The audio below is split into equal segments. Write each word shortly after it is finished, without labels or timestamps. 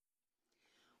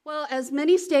Well, as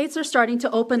many states are starting to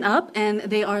open up and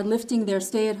they are lifting their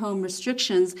stay-at-home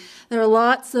restrictions, there are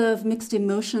lots of mixed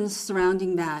emotions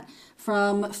surrounding that,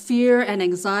 from fear and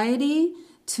anxiety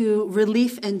to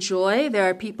relief and joy. There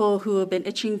are people who have been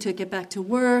itching to get back to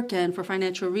work, and for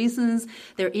financial reasons,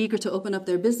 they're eager to open up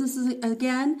their businesses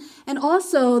again. And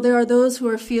also, there are those who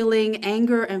are feeling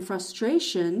anger and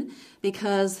frustration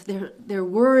because they're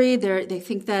worried, they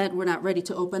think that we're not ready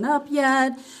to open up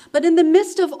yet. But in the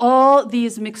midst of all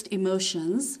these mixed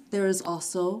emotions, there is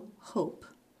also hope.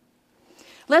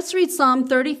 Let's read Psalm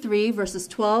 33, verses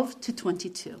 12 to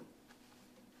 22.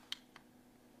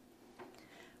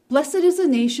 Blessed is the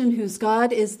nation whose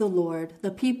God is the Lord, the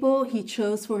people he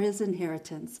chose for his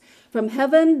inheritance. From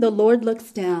heaven the Lord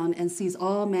looks down and sees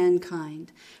all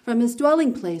mankind. From his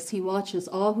dwelling place he watches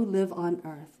all who live on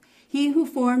earth. He who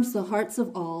forms the hearts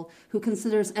of all, who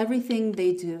considers everything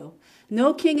they do.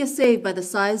 No king is saved by the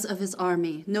size of his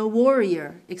army. No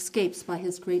warrior escapes by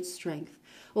his great strength.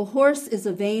 A horse is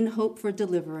a vain hope for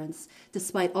deliverance.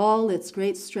 Despite all its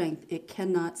great strength, it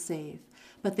cannot save.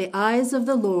 But the eyes of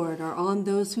the Lord are on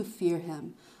those who fear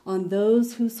him, on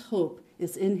those whose hope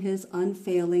is in his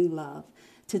unfailing love,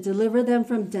 to deliver them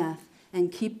from death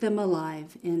and keep them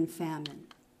alive in famine.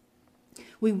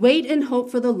 We wait in hope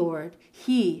for the Lord.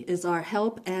 He is our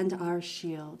help and our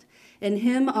shield. In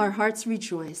him our hearts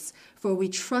rejoice, for we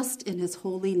trust in his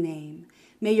holy name.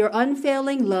 May your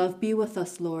unfailing love be with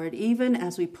us, Lord, even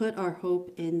as we put our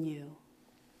hope in you.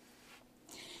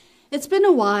 It's been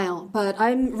a while, but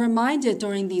I'm reminded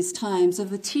during these times of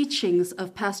the teachings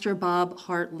of Pastor Bob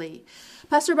Hartley.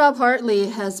 Pastor Bob Hartley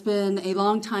has been a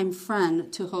longtime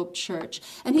friend to Hope Church,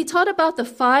 and he taught about the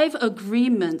 5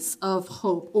 agreements of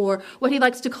hope, or what he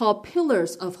likes to call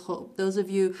pillars of hope. Those of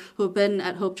you who have been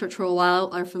at Hope Church for a while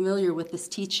are familiar with this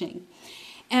teaching.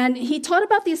 And he taught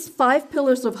about these 5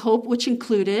 pillars of hope, which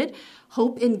included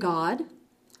hope in God,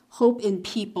 hope in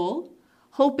people,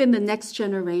 hope in the next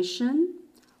generation,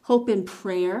 hope in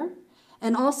prayer,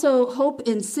 and also hope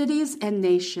in cities and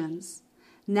nations.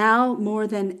 Now more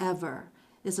than ever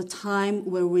is a time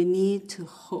where we need to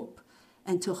hope,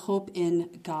 and to hope in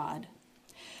God.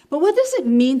 But what does it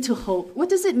mean to hope? What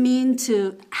does it mean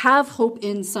to have hope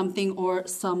in something or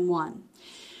someone?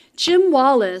 Jim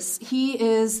Wallis, he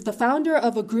is the founder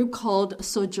of a group called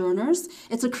Sojourners.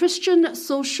 It's a Christian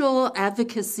social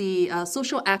advocacy,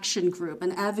 social action group,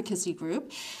 an advocacy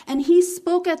group. And he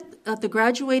spoke at the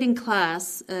graduating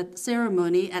class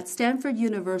ceremony at Stanford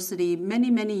University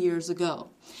many, many years ago.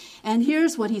 And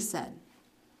here's what he said.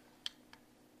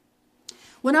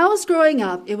 When I was growing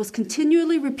up, it was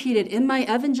continually repeated in my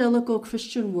evangelical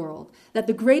Christian world that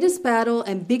the greatest battle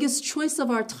and biggest choice of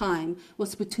our time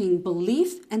was between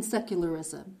belief and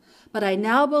secularism. But I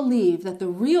now believe that the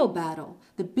real battle,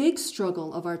 the big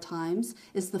struggle of our times,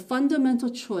 is the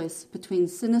fundamental choice between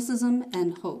cynicism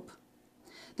and hope.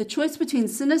 The choice between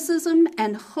cynicism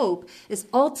and hope is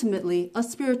ultimately a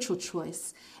spiritual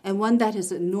choice, and one that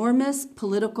has enormous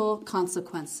political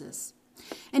consequences.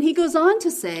 And he goes on to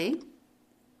say,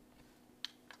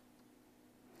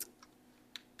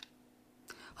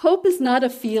 hope is not a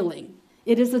feeling,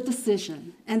 it is a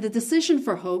decision. And the decision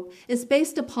for hope is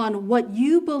based upon what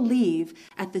you believe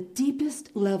at the deepest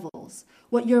levels,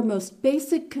 what your most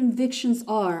basic convictions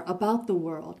are about the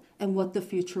world and what the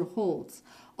future holds,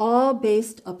 all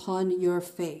based upon your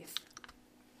faith.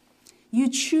 You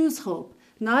choose hope,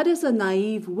 not as a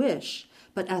naive wish,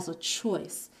 but as a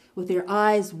choice, with your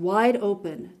eyes wide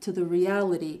open to the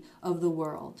reality of the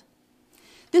world.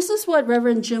 This is what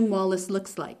Reverend Jim Wallis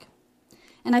looks like.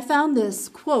 And I found this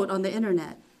quote on the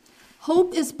internet.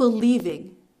 Hope is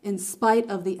believing in spite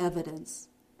of the evidence,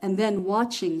 and then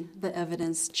watching the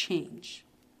evidence change.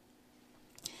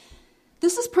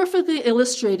 This is perfectly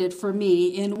illustrated for me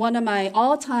in one of my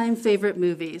all-time favorite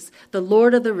movies, The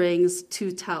Lord of the Rings: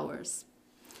 Two Towers.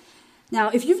 Now,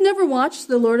 if you've never watched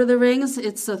The Lord of the Rings,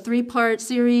 it's a 3-part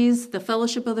series, The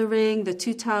Fellowship of the Ring, The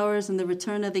Two Towers, and The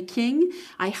Return of the King.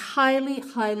 I highly,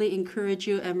 highly encourage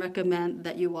you and recommend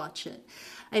that you watch it.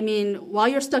 I mean, while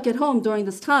you're stuck at home during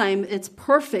this time, it's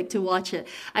perfect to watch it.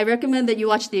 I recommend that you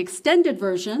watch the extended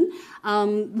version.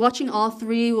 Watching all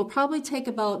 3 will probably take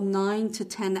about 9 to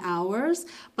 10 hours.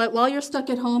 But while you're stuck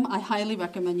at home, I highly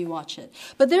recommend you watch it.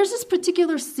 But there's this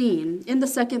particular scene in the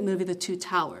second movie, The Two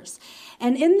Towers.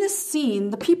 And in this scene,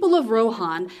 the people of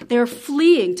Rohan, they're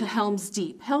fleeing to Helm's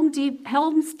Deep.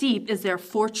 Helm's Deep is their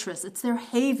fortress. It's their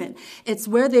haven. It's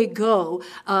where they go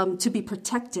to be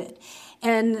protected.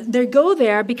 And they go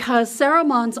there because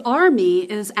Saruman's army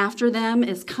is after them,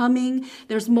 is coming.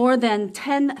 There's more than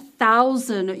 10,000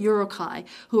 1,000 Uruk-hai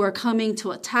who are coming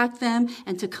to attack them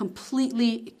and to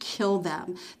completely kill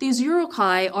them. These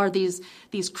Uruk-hai are these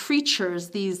creatures,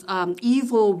 these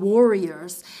evil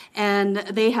warriors, and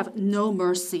they have no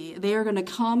mercy. They are going to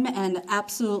come and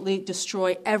absolutely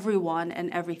destroy everyone and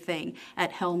everything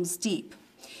at Helm's Deep.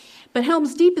 But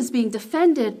Helm's Deep is being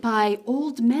defended by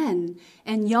old men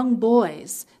and young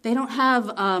boys. They don't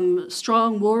have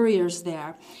strong warriors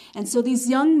there. And so these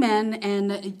young men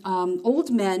and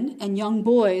old men and young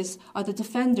boys are the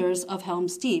defenders of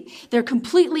Helm's Deep. They're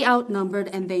completely outnumbered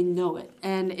and they know it.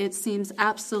 And it seems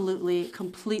absolutely,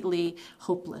 completely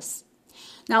hopeless.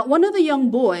 Now, one of the young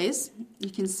boys, you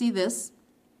can see this.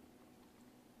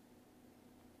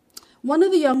 One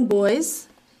of the young boys,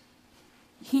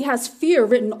 he has fear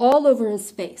written all over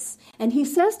his face. And he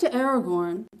says to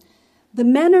Aragorn, "The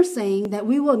men are saying that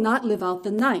we will not live out the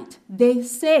night. They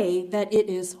say that it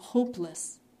is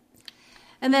hopeless."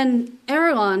 And then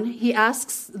Aragorn, he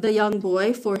asks the young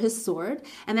boy for his sword.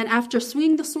 And then after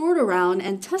swinging the sword around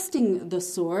and testing the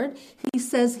sword,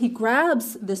 he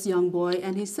grabs this young boy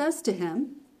and he says to him,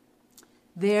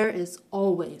 "There is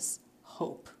always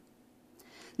hope."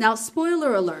 Now,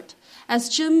 spoiler alert. As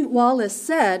Jim Wallace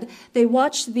said, they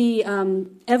watched the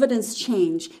evidence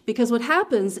change because what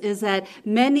happens is that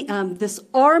this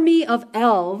army of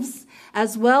elves,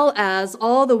 as well as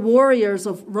all the warriors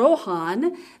of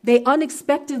Rohan, they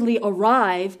unexpectedly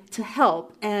arrive to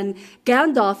help. And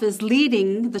Gandalf is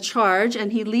leading the charge,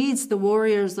 and he leads the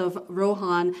warriors of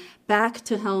Rohan back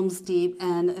to Helm's Deep,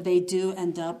 and they do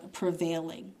end up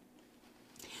prevailing.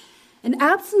 An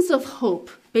absence of hope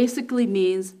basically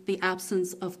means the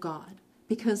absence of God,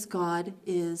 because God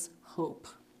is hope.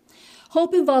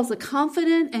 Hope involves a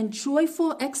confident and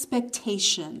joyful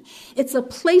expectation. It's a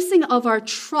placing of our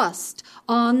trust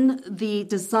on the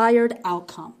desired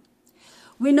outcome.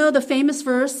 We know the famous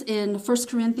verse in 1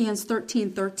 Corinthians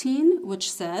 13:13,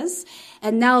 which says,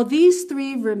 "And now these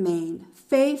three remain,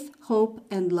 faith, hope,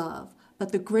 and love.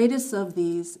 But the greatest of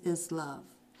these is love."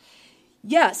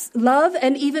 Yes, love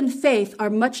and even faith are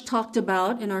much talked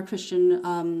about in our Christian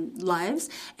lives,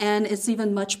 and it's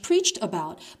even much preached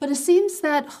about. But it seems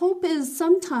that hope is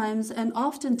sometimes and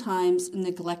oftentimes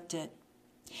neglected.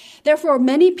 Therefore,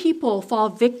 many people fall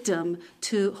victim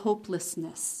to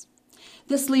hopelessness.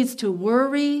 This leads to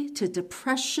worry, to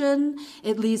depression,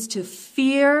 it leads to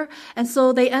fear, and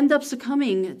so they end up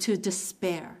succumbing to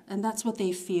despair, and that's what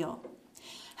they feel.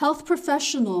 Health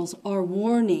professionals are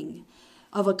warning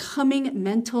of a coming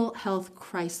mental health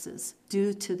crisis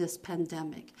due to this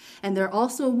pandemic. And they're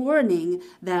also warning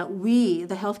that we,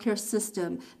 the healthcare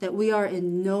system, that we are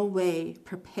in no way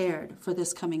prepared for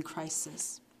this coming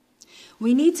crisis.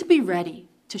 We need to be ready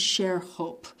to share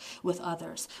hope with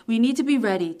others. We need to be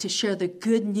ready to share the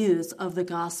good news of the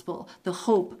gospel, the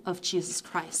hope of Jesus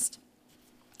Christ.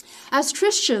 As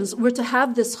Christians, we're to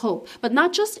have this hope, but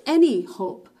not just any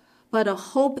hope, but a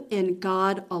hope in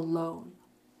God alone.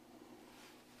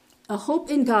 A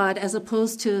hope in God as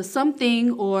opposed to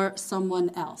something or someone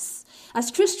else.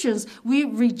 As Christians, we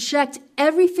reject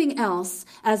everything else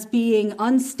as being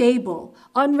unstable,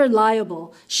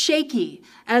 unreliable, shaky,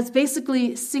 as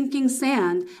basically sinking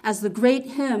sand, as the great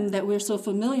hymn that we're so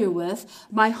familiar with,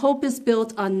 "My hope is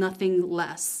built on nothing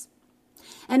less."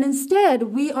 And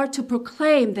instead, we are to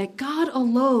proclaim that God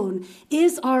alone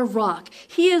is our rock.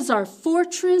 He is our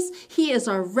fortress, He is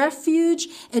our refuge,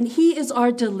 and He is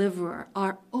our deliverer,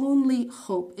 our only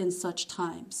hope in such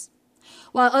times.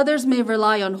 While others may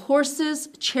rely on horses,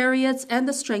 chariots, and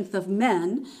the strength of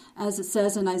men, as it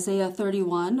says in Isaiah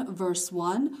 31, verse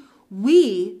 1,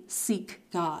 we seek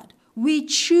God. We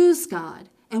choose God,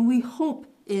 and we hope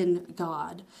in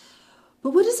God.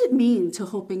 But what does it mean to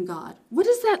hope in God? What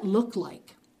does that look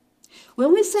like?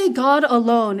 When we say God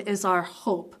alone is our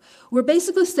hope, we're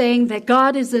basically saying that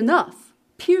God is enough,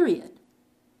 period.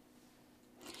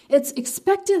 It's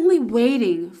expectantly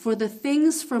waiting for the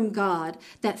things from God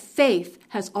that faith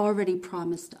has already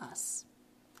promised us.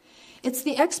 It's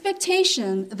the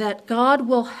expectation that God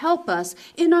will help us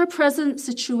in our present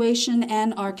situation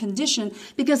and our condition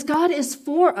because God is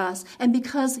for us and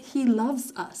because He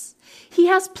loves us. He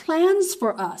has plans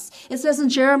for us. It says in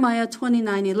Jeremiah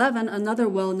 29:11, another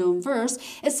well-known verse,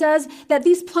 it says that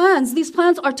these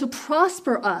plans are to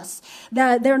prosper us,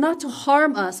 that they're not to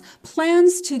harm us,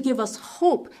 plans to give us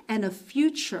hope and a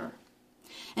future.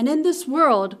 And in this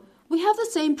world, we have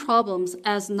the same problems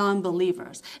as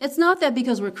non-believers. It's not that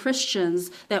because we're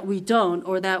Christians that we don't,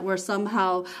 or that we're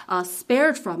somehow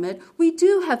spared from it. We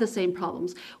do have the same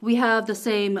problems. We have the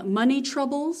same money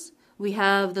troubles. We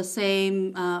have the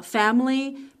same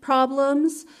family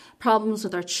problems, problems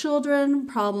with our children,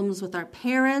 problems with our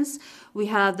parents. We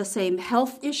have the same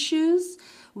health issues.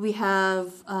 We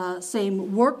have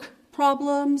same work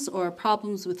problems or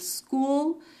problems with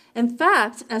school. In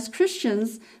fact, as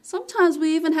Christians, sometimes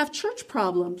we even have church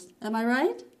problems. Am I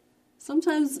right?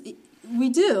 Sometimes we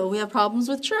do. We have problems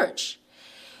with church.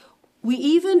 We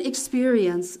even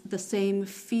experience the same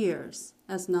fears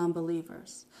as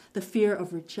non-believers. The fear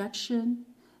of rejection,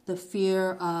 the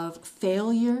fear of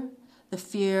failure, the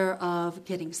fear of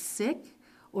getting sick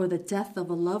or the death of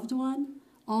a loved one,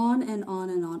 on and on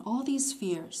and on, all these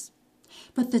fears.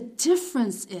 But the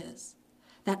difference is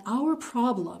that our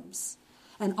problems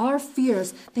and our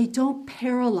fears, they don't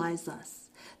paralyze us,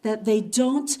 that they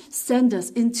don't send us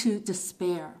into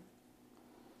despair.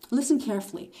 Listen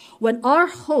carefully. When our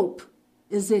hope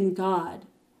is in God,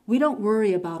 we don't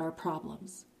worry about our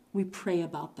problems. We pray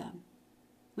about them.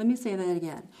 Let me say that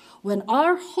again. When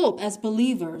our hope as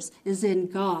believers is in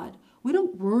God, we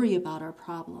don't worry about our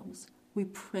problems. We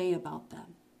pray about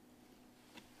them.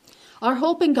 Our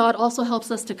hope in God also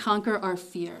helps us to conquer our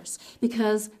fears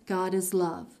because God is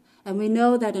love. And we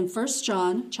know that in 1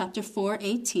 John chapter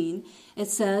 4:18, it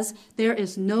says, "There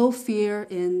is no fear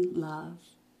in love,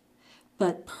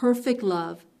 but perfect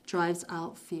love drives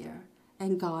out fear."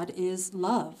 And God is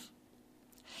love.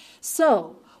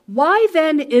 So, why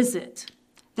then is it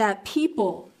that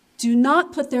people do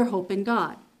not put their hope in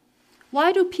God?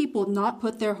 Why do people not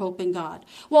put their hope in God?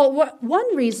 Well,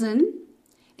 one reason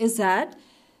is that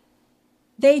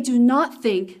they do not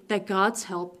think that God's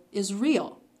help is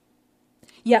real.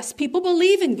 Yes, people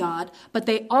believe in God, but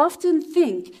they often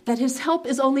think that his help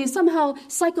is only somehow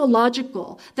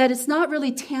psychological, that it's not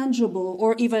really tangible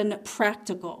or even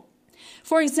practical.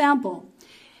 For example,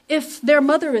 if their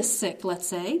mother is sick, let's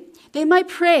say, they might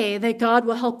pray that God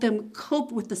will help them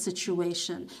cope with the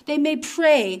situation. They may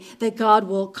pray that God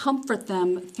will comfort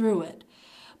them through it.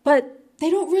 But they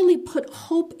don't really put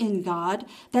hope in God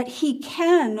that he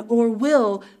can or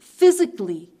will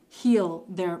physically heal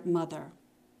their mother.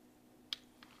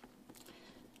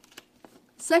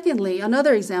 Secondly,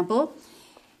 another example,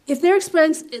 if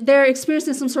they're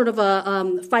experiencing some sort of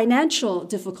a financial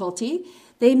difficulty,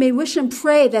 they may wish and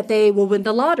pray that they will win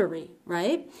the lottery,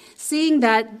 right? Seeing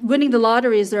that winning the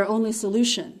lottery is their only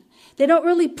solution. They don't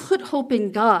really put hope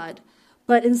in God,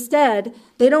 but instead,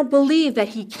 they don't believe that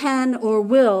he can or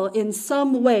will in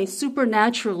some way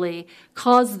supernaturally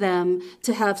cause them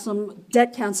to have some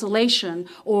debt cancellation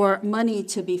or money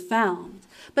to be found.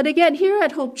 But again, here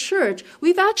at Hope Church,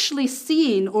 we've actually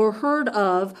seen or heard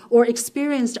of or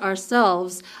experienced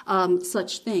ourselves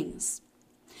such things.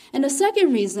 And the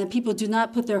second reason that people do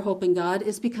not put their hope in God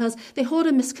is because they hold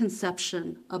a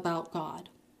misconception about God.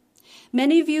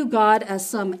 Many view God as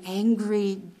some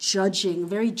angry, judging,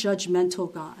 very judgmental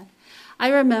God. I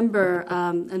remember,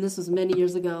 and this was many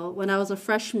years ago, when I was a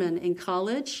freshman in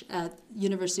college at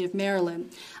University of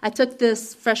Maryland, I took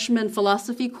this freshman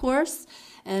philosophy course,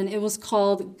 and it was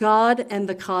called God and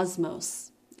the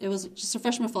Cosmos. It was just a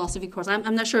freshman philosophy course.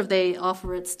 I'm not sure if they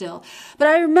offer it still. But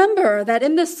I remember that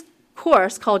in this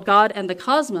course called God and the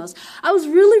Cosmos, I was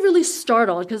really, really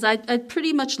startled because I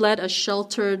pretty much led a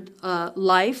sheltered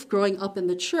life growing up in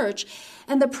the church.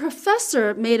 And the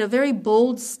professor made a very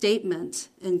bold statement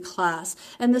in class.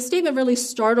 And the statement really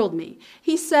startled me.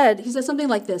 He said something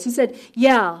like this. He said,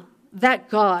 "Yeah, that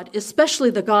God, especially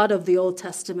the God of the Old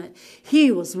Testament,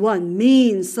 he was one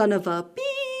mean son of a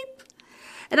beep."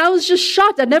 And I was just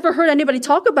shocked. I'd never heard anybody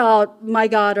talk about my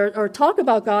God or talk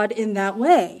about God in that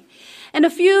way. And a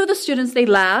few of the students, they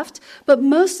laughed, but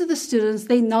most of the students,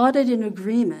 they nodded in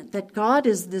agreement that God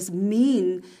is this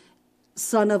mean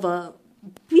son of a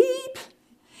beep.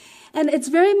 And it's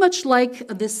very much like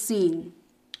this scene.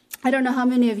 I don't know how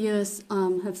many of you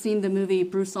have seen the movie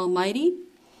Bruce Almighty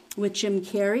with Jim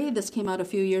Carrey. This came out a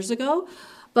few years ago.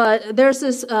 But there's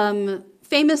this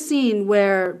famous scene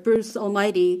where Bruce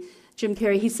Almighty, Jim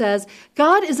Carrey, he says,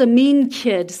 "God is a mean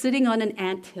kid sitting on an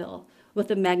anthill with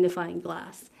a magnifying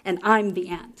glass, and I'm the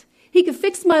ant. He could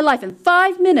fix my life in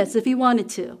 5 minutes if he wanted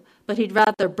to, but he'd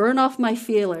rather burn off my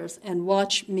feelers and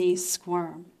watch me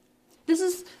squirm." This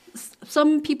is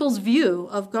some people's view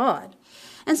of God.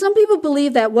 And some people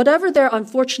believe that whatever their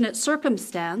unfortunate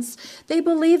circumstance, they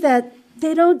believe that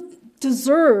they don't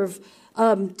deserve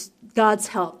God's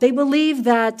help. They believe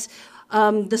that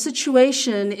the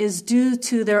situation is due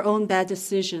to their own bad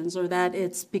decisions, or that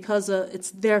it's because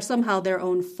they're somehow their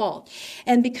own fault.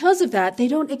 And because of that, they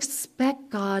don't expect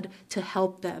God to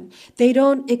help them. They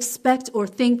don't expect or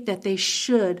think that they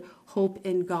should hope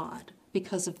in God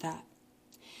because of that.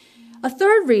 A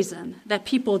third reason that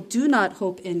people do not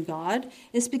hope in God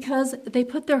is because they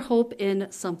put their hope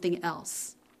in something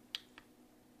else.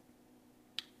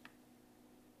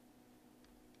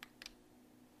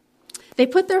 They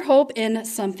put their hope in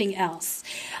something else.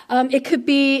 It could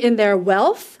be in their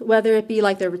wealth, whether it be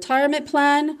like their retirement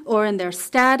plan, or in their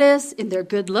status, in their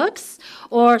good looks,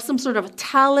 or some sort of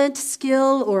talent,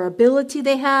 skill, or ability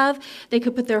they have. They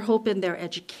could put their hope in their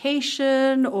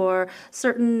education or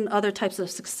certain other types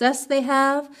of success they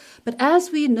have. But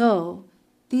as we know,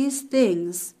 these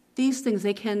things,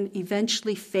 they can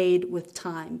eventually fade with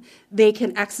time. They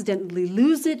can accidentally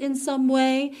lose it in some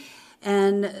way,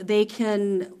 and they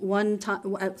can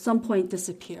at some point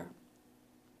disappear.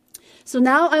 So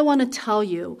now I want to tell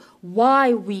you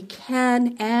why we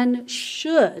can and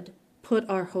should put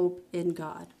our hope in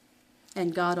God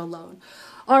and God alone.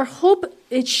 Our hope,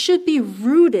 it should be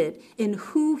rooted in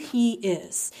who He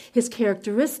is, His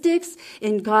characteristics,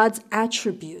 in God's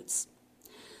attributes.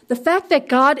 The fact that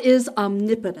God is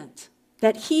omnipotent,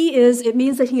 that He is, it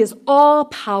means that He is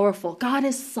all-powerful. God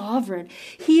is sovereign.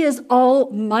 He is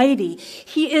almighty.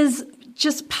 He is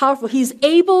just powerful. He's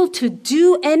able to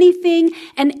do anything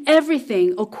and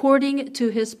everything according to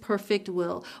His perfect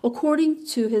will, according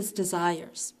to His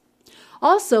desires.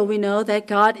 Also, we know that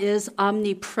God is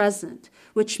omnipresent,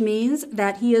 which means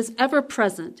that He is ever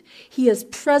present. He is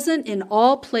present in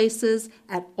all places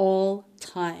at all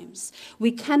times.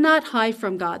 We cannot hide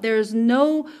from God. There is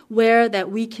nowhere that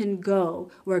we can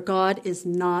go where God is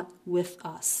not with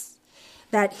us.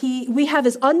 That we have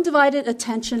His undivided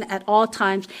attention at all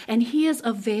times, and He is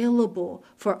available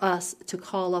for us to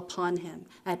call upon Him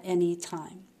at any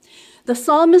time. The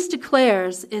psalmist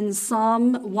declares in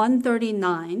Psalm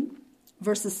 139,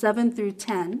 verses 7 through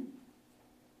 10,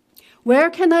 "Where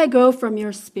can I go from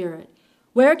your spirit?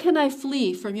 Where can I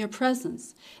flee from your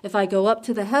presence? If I go up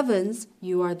to the heavens,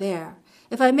 you are there.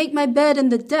 If I make my bed in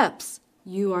the depths,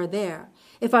 you are there.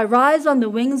 If I rise on the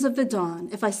wings of the dawn,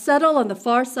 if I settle on the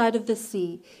far side of the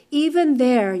sea, even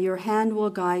there your hand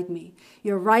will guide me.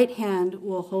 Your right hand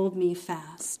will hold me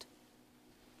fast."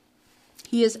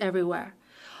 He is everywhere.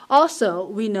 Also,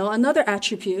 we know another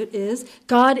attribute is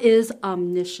God is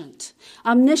omniscient.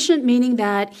 Omniscient meaning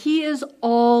that He is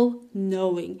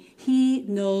all-knowing. He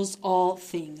knows all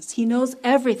things. He knows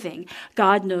everything.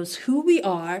 God knows who we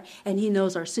are, and He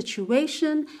knows our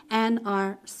situation and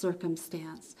our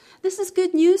circumstance. This is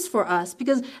good news for us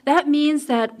because that means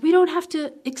that we don't have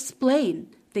to explain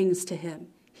things to Him.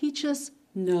 He just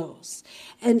knows.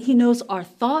 And He knows our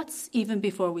thoughts even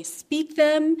before we speak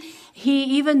them. He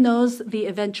even knows the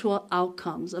eventual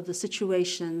outcomes of the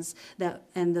situations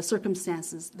and the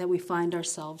circumstances that we find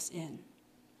ourselves in.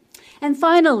 And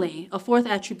finally, a fourth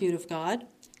attribute of God,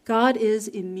 God is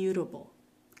immutable.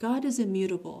 God is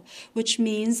immutable, which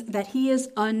means that He is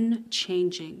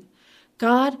unchanging.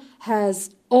 God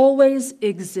has always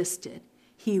existed.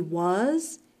 He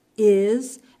was,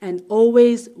 is, and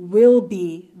always will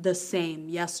be the same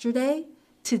yesterday,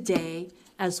 today,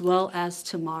 as well as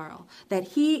tomorrow. That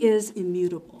He is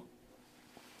immutable.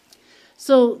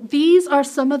 So these are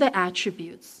some of the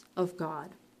attributes of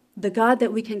God. The God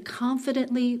that we can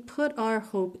confidently put our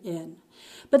hope in.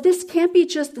 But this can't be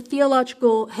just the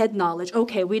theological head knowledge.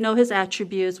 Okay, we know His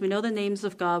attributes, we know the names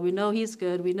of God, we know He's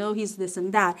good, we know He's this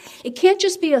and that. It can't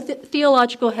just be a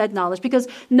theological head knowledge because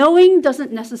knowing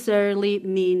doesn't necessarily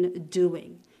mean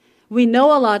doing. We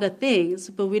know a lot of things,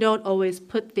 but we don't always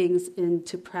put things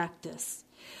into practice.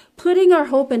 Putting our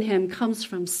hope in Him comes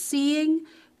from seeing,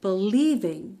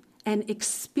 believing, and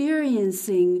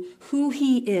experiencing who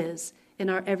He is in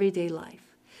our everyday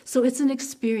life. So it's an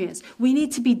experience. We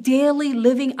need to be daily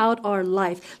living out our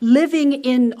life, living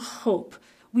in hope.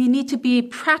 We need to be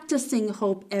practicing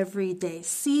hope every day,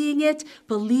 seeing it,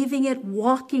 believing it,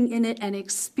 walking in it, and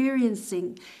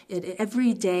experiencing it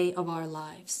every day of our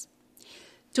lives.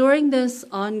 During this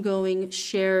ongoing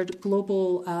shared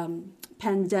global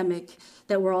pandemic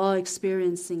that we're all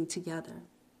experiencing together,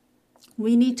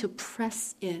 we need to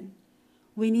press in.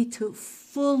 We need to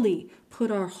fully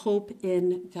put our hope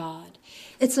in God.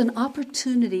 It's an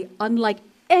opportunity unlike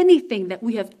anything that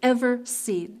we have ever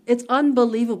seen. It's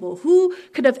unbelievable. Who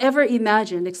could have ever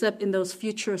imagined, except in those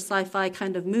future sci-fi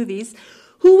kind of movies,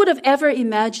 who would have ever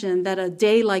imagined that a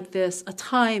day like this, a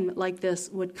time like this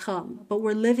would come? But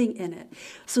we're living in it.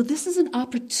 So this is an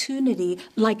opportunity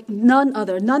like none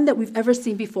other, none that we've ever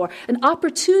seen before. An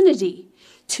opportunity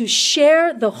to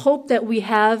share the hope that we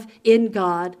have in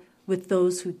God with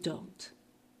those who don't.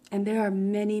 And there are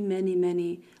many, many,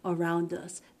 many around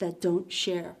us that don't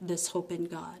share this hope in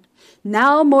God.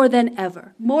 Now more than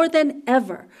ever,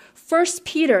 1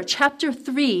 Peter chapter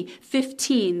 3,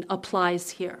 15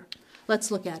 applies here. Let's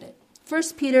look at it. 1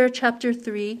 Peter chapter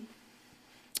 3,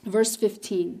 verse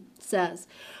 15 says,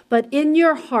 "But in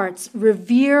your hearts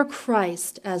revere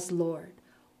Christ as Lord.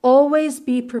 Always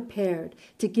be prepared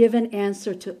to give an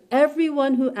answer to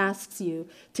everyone who asks you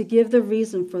to give the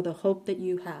reason for the hope that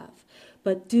you have.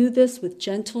 But do this with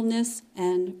gentleness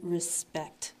and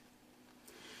respect."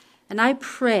 And I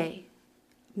pray,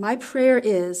 my prayer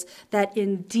is that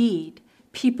indeed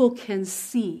people can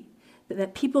see,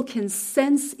 that people can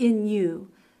sense in you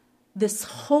this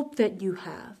hope that you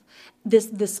have,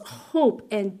 this hope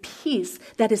and peace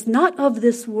that is not of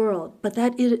this world, but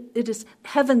that it is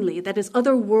heavenly, that is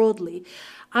otherworldly.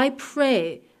 I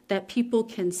pray that people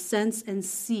can sense and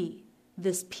see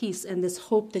this peace and this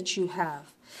hope that you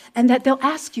have, and that they'll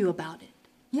ask you about it.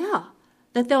 Yeah,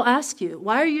 that they'll ask you,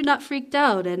 why are you not freaked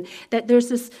out? And that there's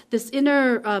this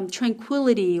inner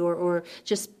tranquility or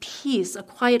just peace, a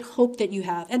quiet hope that you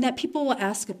have, and that people will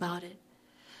ask about it.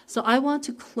 So I want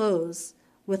to close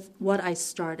with what I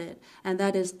started, and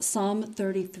that is Psalm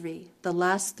 33, the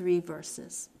last 3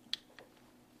 verses.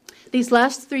 These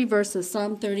last 3 verses,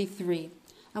 Psalm 33,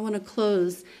 I want to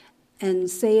close and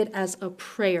say it as a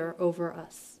prayer over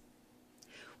us.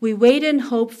 We wait in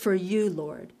hope for you,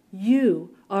 Lord.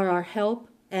 You are our help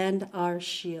and our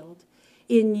shield.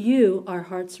 In you our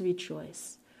hearts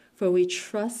rejoice, for we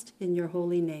trust in your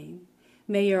holy name.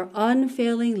 May your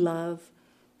unfailing love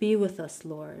be with us,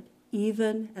 Lord,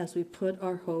 even as we put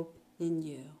our hope in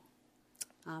you.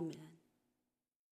 Amen.